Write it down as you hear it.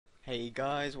Hey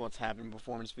guys, what's happening?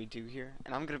 Performance V2 here,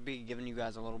 and I'm going to be giving you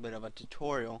guys a little bit of a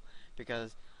tutorial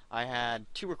because I had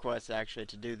two requests actually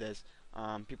to do this.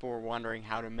 People were wondering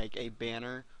how to make a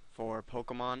banner for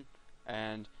Pokemon,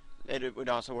 and it would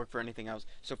also work for anything else.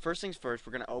 So first things first,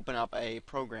 we're going to open up a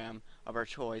program of our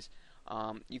choice.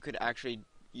 You could actually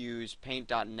use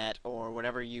paint.net or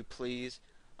whatever you please.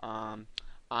 I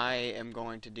am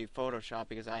going to do Photoshop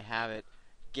because I have it.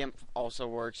 GIMP also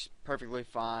works perfectly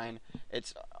fine.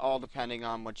 It's all depending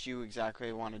on what you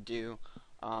exactly want to do.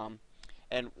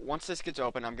 And once this gets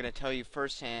open, I'm going to tell you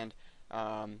firsthand,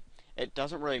 it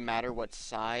doesn't really matter what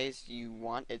size you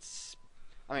want.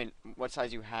 What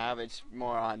size you have. It's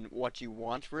more on what you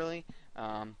want, really.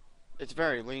 It's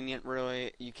very lenient,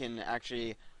 really. You can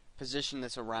actually position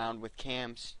this around with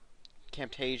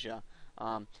Camtasia.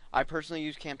 I personally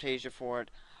use Camtasia for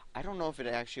it. I don't know if it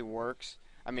actually works.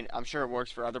 I'm sure it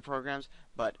works for other programs,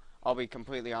 but I'll be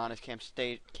completely honest,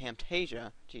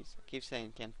 Camtasia, jeez, I keep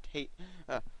saying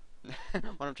when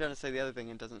I'm trying to say the other thing,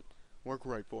 it doesn't work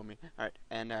right for me. Alright,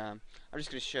 and I'm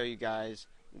just going to show you guys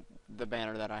the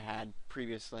banner that I had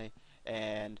previously,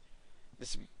 and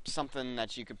this is something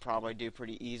that you could probably do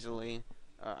pretty easily.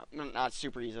 Not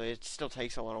super easily, it still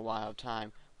takes a little while of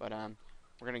time, but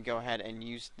we're going to go ahead and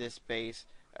use this base.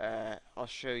 I'll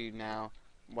show you now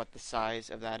what the size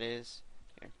of that is.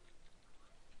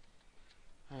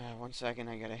 One second,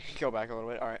 I gotta go back a little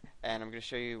bit. Alright, and I'm gonna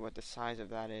show you what the size of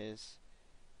that is.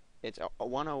 It's a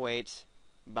 108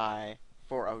 by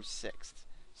 406.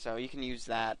 So you can use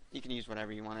that. You can use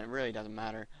whatever you want. It really doesn't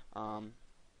matter. I'm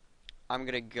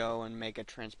gonna go and make a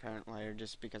transparent layer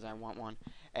just because I want one.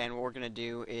 And what we're gonna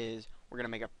do is we're gonna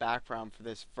make a background for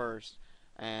this first.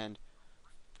 And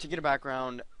to get a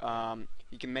background,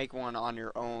 you can make one on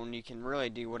your own. You can really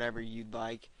do whatever you'd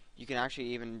like. You can actually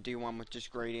even do one with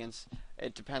just gradients.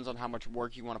 It depends on how much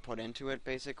work you want to put into it,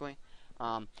 basically.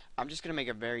 I'm just going to make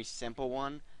a very simple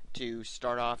one to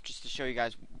start off, just to show you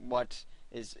guys what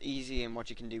is easy and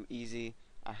what you can do easy.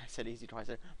 I said easy twice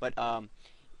there. But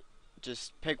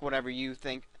just pick whatever you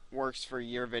think works for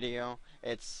your video.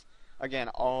 It's, again,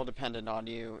 all dependent on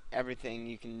you. Everything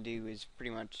you can do is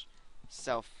pretty much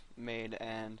self-made,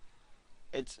 and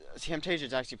Camtasia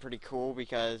is actually pretty cool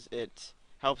because it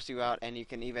helps you out, and you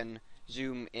can even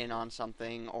zoom in on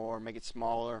something or make it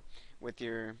smaller with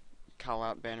your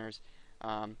callout banners.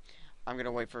 I'm going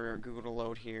to wait for Google to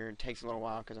load here. It takes a little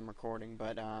while because I'm recording,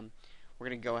 but we're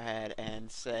going to go ahead and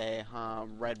say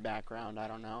red background, I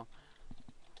don't know.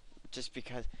 Just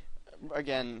because,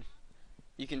 again,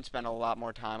 you can spend a lot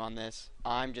more time on this.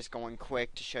 I'm just going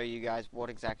quick to show you guys what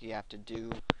exactly you have to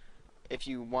do. If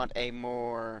you want a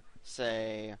more,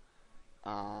 say,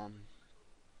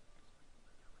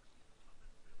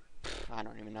 I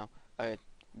don't even know, a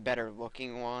better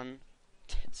looking one,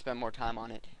 spend more time on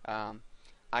it.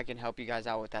 I can help you guys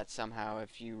out with that somehow.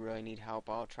 If you really need help,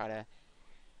 I'll try to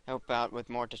help out with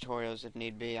more tutorials if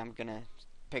need be. I'm gonna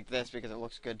pick this because it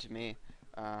looks good to me.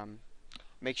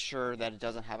 Make sure that it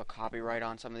doesn't have a copyright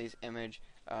on some of these images.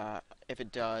 If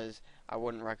it does, I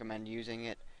wouldn't recommend using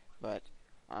it, but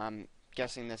I'm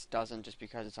guessing this doesn't just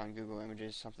because it's on Google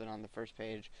Images, something on the first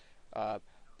page.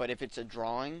 But if it's a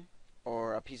drawing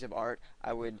or a piece of art,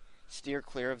 I would steer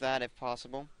clear of that if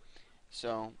possible.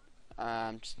 So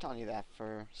I'm just telling you that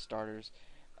for starters.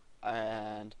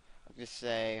 And I'll just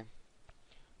say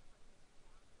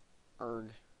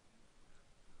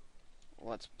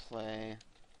let's play.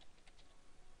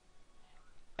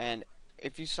 And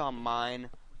if you saw mine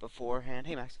beforehand,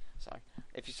 hey Max, sorry.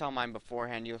 If you saw mine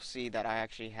beforehand, you'll see that I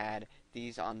actually had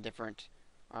these on different,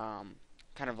 kind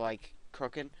of like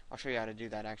crooked. I'll show you how to do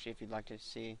that actually if you'd like to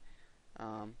see.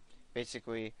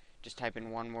 Basically, just type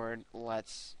in one word,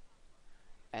 let's,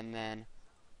 and then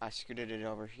I scooted it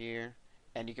over here,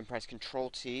 and you can press Control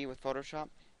T with Photoshop,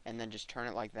 and then just turn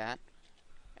it like that,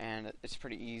 and it's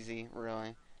pretty easy,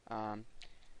 really. And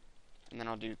then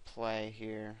I'll do play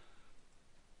here,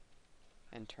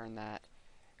 and turn that.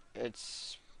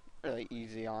 It's really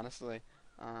easy, honestly.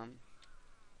 A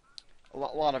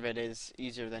lot of it is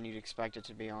easier than you'd expect it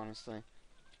to be, honestly.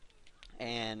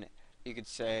 And you could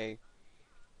say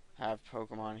have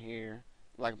Pokemon here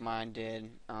like mine did.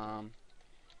 I'm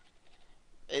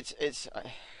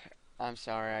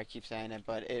sorry I keep saying it,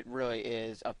 but it really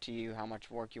is up to you how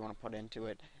much work you want to put into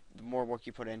it. The more work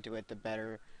you put into it, the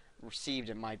better received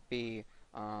it might be.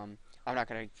 I'm not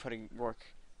going to put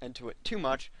work into it too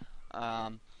much,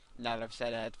 now that I've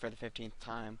said it for the 15th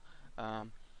time.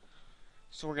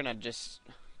 So we're going to just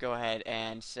go ahead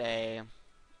and say,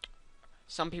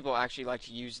 some people actually like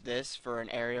to use this for an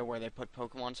area where they put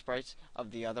Pokemon sprites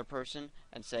of the other person,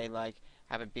 and say, like,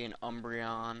 have it be an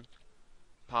Umbreon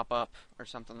pop up or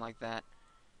something like that,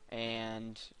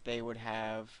 and they would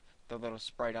have the little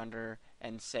sprite under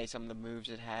and say some of the moves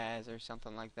it has or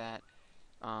something like that.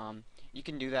 You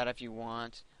can do that if you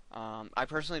want. I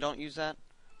personally don't use that,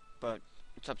 but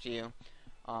it's up to you.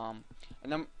 And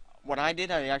then what I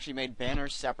did, I actually made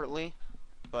banners separately,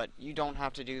 but you don't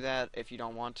have to do that if you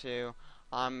don't want to.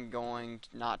 I'm going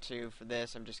not to for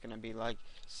this. I'm just going to be like,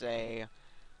 say,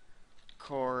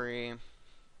 Corey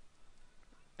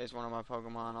is one of my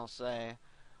Pokemon, I'll say.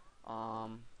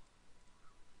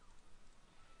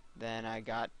 Then I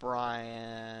got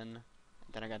Brian.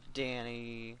 Then I got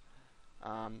Danny.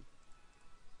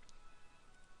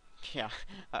 Yeah,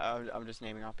 I'm just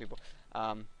naming off people.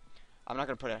 I'm not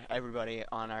going to put everybody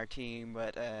on our team,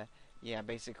 but yeah,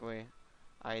 basically,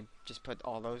 I just put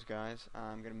all those guys.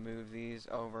 I'm going to move these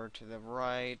over to the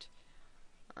right,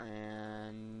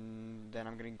 and then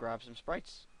I'm going to grab some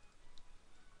sprites.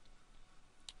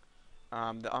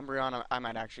 The Umbreon, I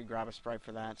might actually grab a sprite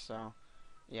for that, so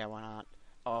yeah, why not?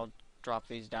 I'll drop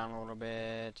these down a little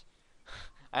bit.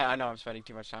 I know I'm spending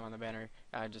too much time on the banner.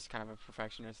 I'm just kind of a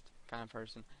perfectionist kind of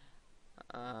person.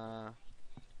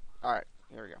 Alright,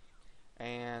 here we go.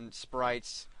 And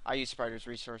sprites. I use Spriter's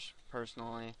Resource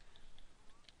personally.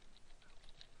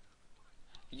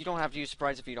 You don't have to use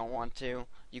sprites if you don't want to.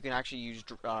 You can actually use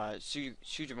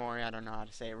Sujimori. I don't know how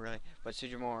to say it really, but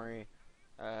Sujimori,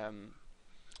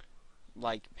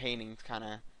 like paintings kind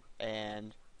of,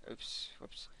 and whoops.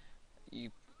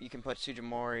 You can put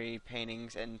Sujimori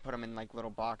paintings and put them in like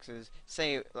little boxes.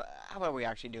 Say, how about we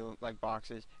actually do like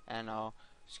boxes, and I'll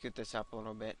scoot this up a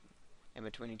little bit in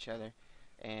between each other,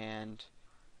 and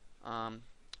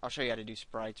I'll show you how to do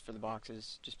sprites for the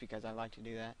boxes, just because I like to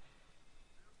do that.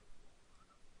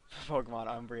 Pokemon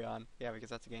Umbreon, yeah, because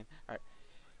that's a game. All right,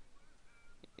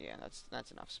 yeah,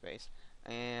 that's enough space.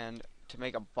 And to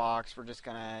make a box, we're just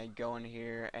gonna go in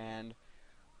here, and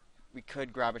we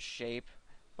could grab a shape,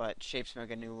 but shapes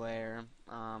make a new layer.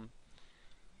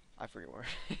 I forget where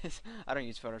it is. I don't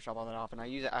use Photoshop all that often.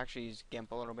 I actually use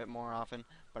GIMP a little bit more often,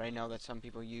 but I know that some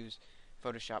people use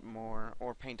Photoshop more,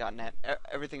 or Paint.net.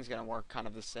 Everything's gonna work kind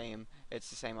of the same. It's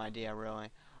the same idea, really.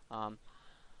 I'm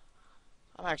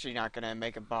actually not gonna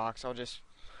make a box. I'll just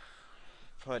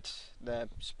put the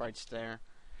sprites there.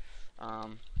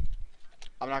 I'm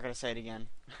not gonna say it again.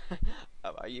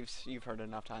 You've heard it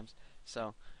enough times.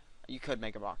 So you could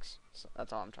make a box. So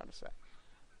that's all I'm trying to say.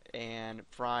 And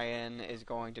Brian is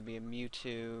going to be a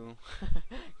Mewtwo.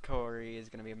 Corey is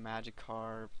going to be a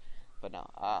Magikarp. But no,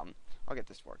 I'll get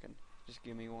this working. Just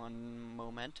give me one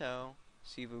momento.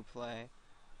 See vous play.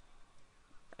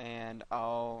 And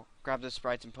I'll grab the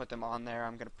sprites and put them on there.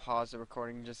 I'm going to pause the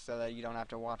recording just so that you don't have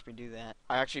to watch me do that.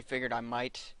 I actually figured I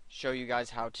might show you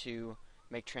guys how to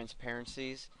make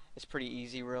transparencies. It's pretty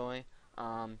easy, really.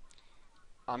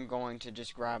 I'm going to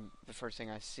just grab the first thing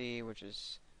I see, which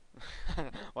is...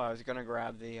 well, I was going to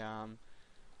grab the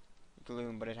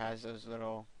Gloom, but it has those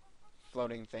little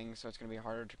floating things, so it's going to be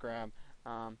harder to grab.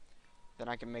 Then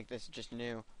I can make this just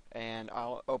new, and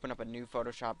I'll open up a new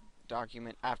Photoshop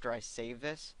document after I save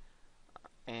this,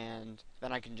 and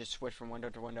then I can just switch from window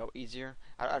to window easier.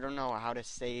 I don't know how to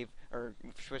save or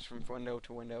switch from window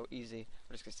to window easy.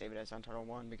 I'm just going to save it as Untitled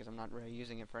 1 because I'm not really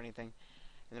using it for anything.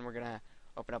 And then we're going to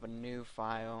open up a new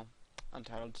file,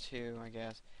 Untitled 2, I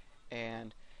guess,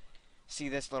 and see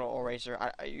this little eraser.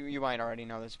 You might already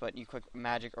know this, but you click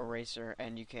Magic Eraser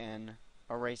and you can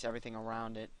erase everything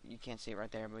around it. You can't see it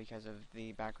right there because of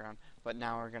the background. But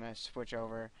now we're going to switch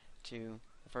over to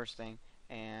the first thing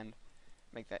and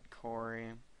make that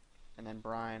Corey. And then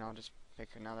Brian, I'll just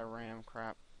pick another random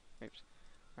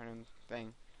random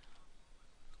thing.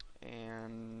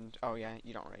 And, oh yeah,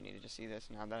 you don't really need to see this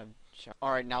now that I've shown.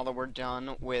 Alright, now that we're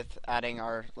done with adding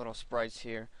our little sprites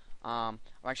here, I'm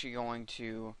actually going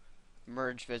to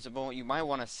merge visible. You might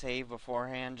want to save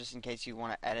beforehand just in case you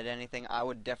want to edit anything. I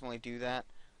would definitely do that.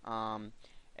 And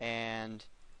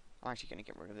I'm actually going to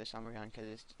get rid of this Umbreon because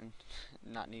it's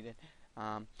not needed.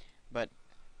 But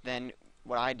then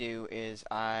what I do is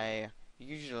I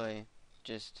usually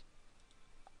just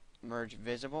merge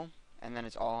visible, and then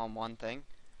it's all on one thing.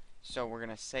 So we're going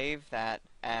to save that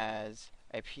as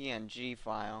a PNG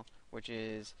file, which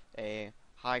is a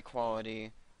high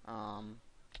quality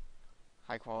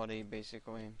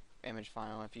basically image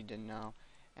file, if you didn't know,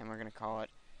 and we're going to call it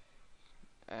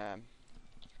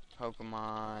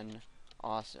Pokemon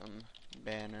Awesome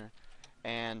Banner.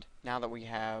 And now that we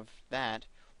have that,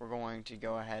 we're going to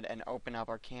go ahead and open up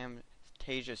our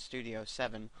Camtasia Studio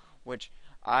 7, which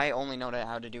I only know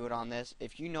how to do it on this.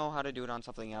 If you know how to do it on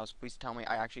something else, please tell me.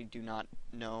 I actually do not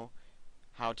know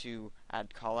how to add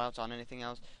callouts on anything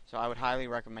else, so I would highly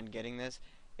recommend getting this.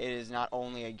 it is not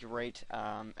only a great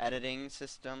editing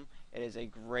system, it is a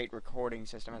great recording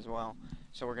system as well.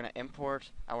 So we're going to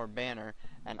import our banner,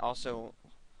 and also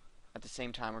at the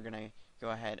same time we're going to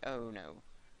go ahead,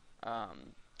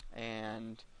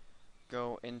 and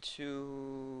go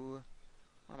into,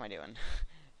 what am I doing?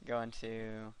 Go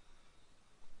into,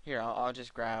 here, I'll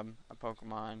just grab a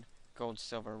Pokemon Gold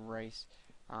Silver Race.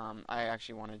 I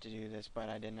actually wanted to do this, but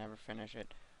I didn't ever finish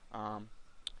it.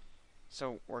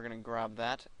 So we're going to grab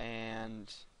that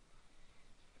and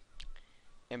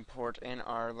import in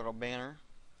our little banner.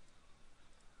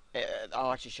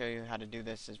 I'll actually show you how to do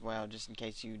this as well, just in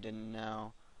case you didn't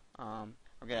know. I'm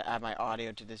going to add my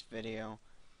audio to this video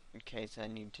in case I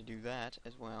need to do that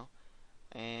as well.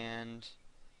 And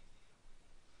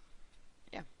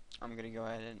yeah, I'm going to go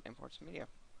ahead and import some video.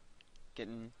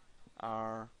 Getting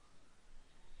our,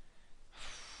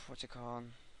 what's it called?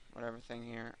 Whatever thing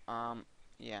here.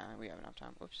 Yeah, we have enough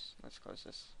time. Oops, let's close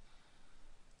this.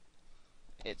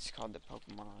 It's called the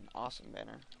Pokemon Awesome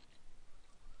banner.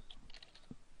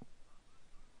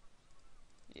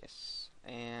 Yes,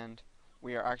 and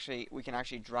we can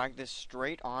actually drag this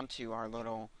straight onto our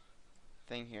little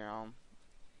thing here. I'll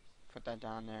put that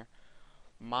down there.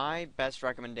 My best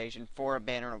recommendation for a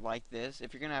banner like this,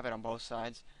 if you're gonna have it on both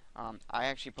sides, I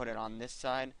actually put it on this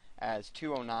side as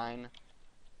 209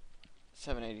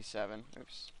 787.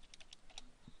 Oops.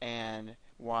 And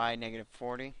Y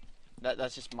 -40.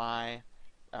 That's just my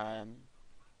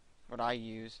what I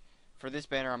use. For this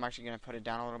banner, I'm actually going to put it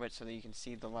down a little bit so that you can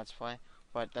see the Let's Play.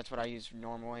 But that's what I use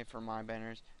normally for my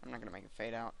banners. I'm not going to make it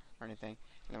fade out or anything.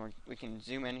 And then we can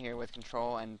zoom in here with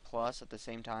Control and plus at the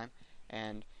same time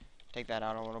and take that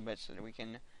out a little bit so that we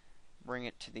can bring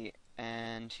it to the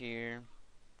end here.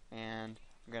 And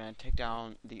I'm going to take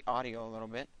down the audio a little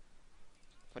bit.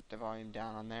 Put the volume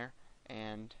down on there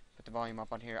and put the volume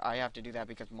up on here. I have to do that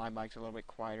because my mic's a little bit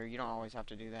quieter. You don't always have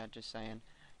to do that, just saying.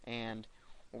 And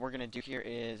what we're going to do here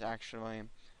is actually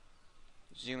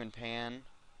zoom and pan,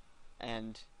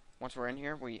 and once we're in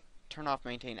here, we turn off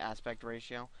maintain aspect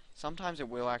ratio. Sometimes it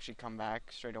will actually come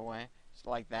back straight away, just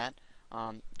like that.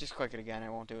 Just click it again. I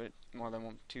won't do it more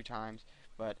than 2 times,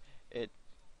 but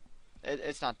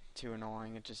it's not too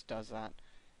annoying. It just does that.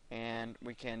 And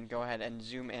we can go ahead and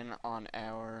zoom in on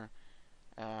our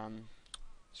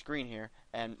screen here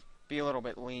and be a little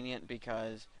bit lenient,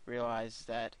 because realize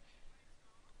that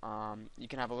you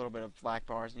can have a little bit of black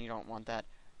bars and you don't want that.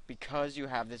 Because you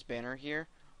have this banner here,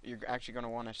 you're actually going to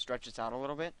want to stretch this out a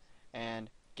little bit and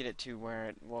get it to where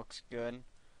it looks good.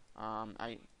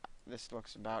 This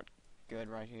looks about good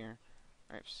right here.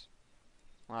 Oops.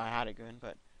 Well, I had it good,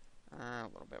 but a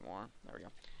little bit more. There we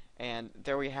go. And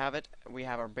there we have it. We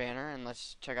have our banner, and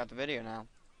let's check out the video now.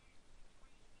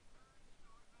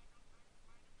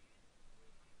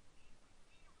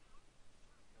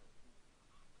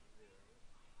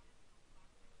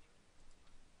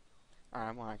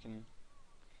 Alright, well,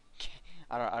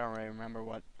 I don't really remember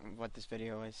what this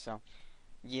video is, so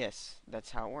yes,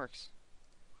 that's how it works.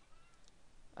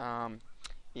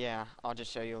 Yeah, I'll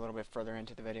just show you a little bit further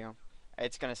into the video.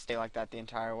 It's gonna stay like that the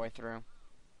entire way through.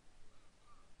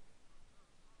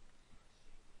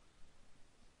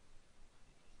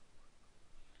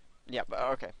 Yep,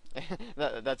 okay.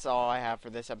 That's all I have for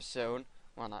this episode.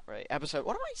 Well, not really. Episode,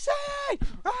 what am I saying?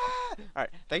 Ah! Alright,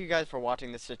 thank you guys for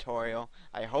watching this tutorial.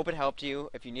 I hope it helped you.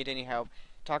 If you need any help,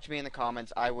 talk to me in the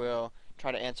comments. I will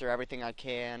try to answer everything I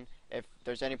can. If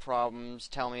there's any problems,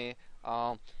 tell me.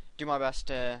 I'll do my best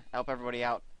to help everybody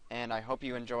out. And I hope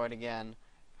you enjoyed again.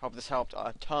 Hope this helped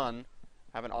a ton.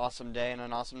 Have an awesome day and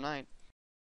an awesome night.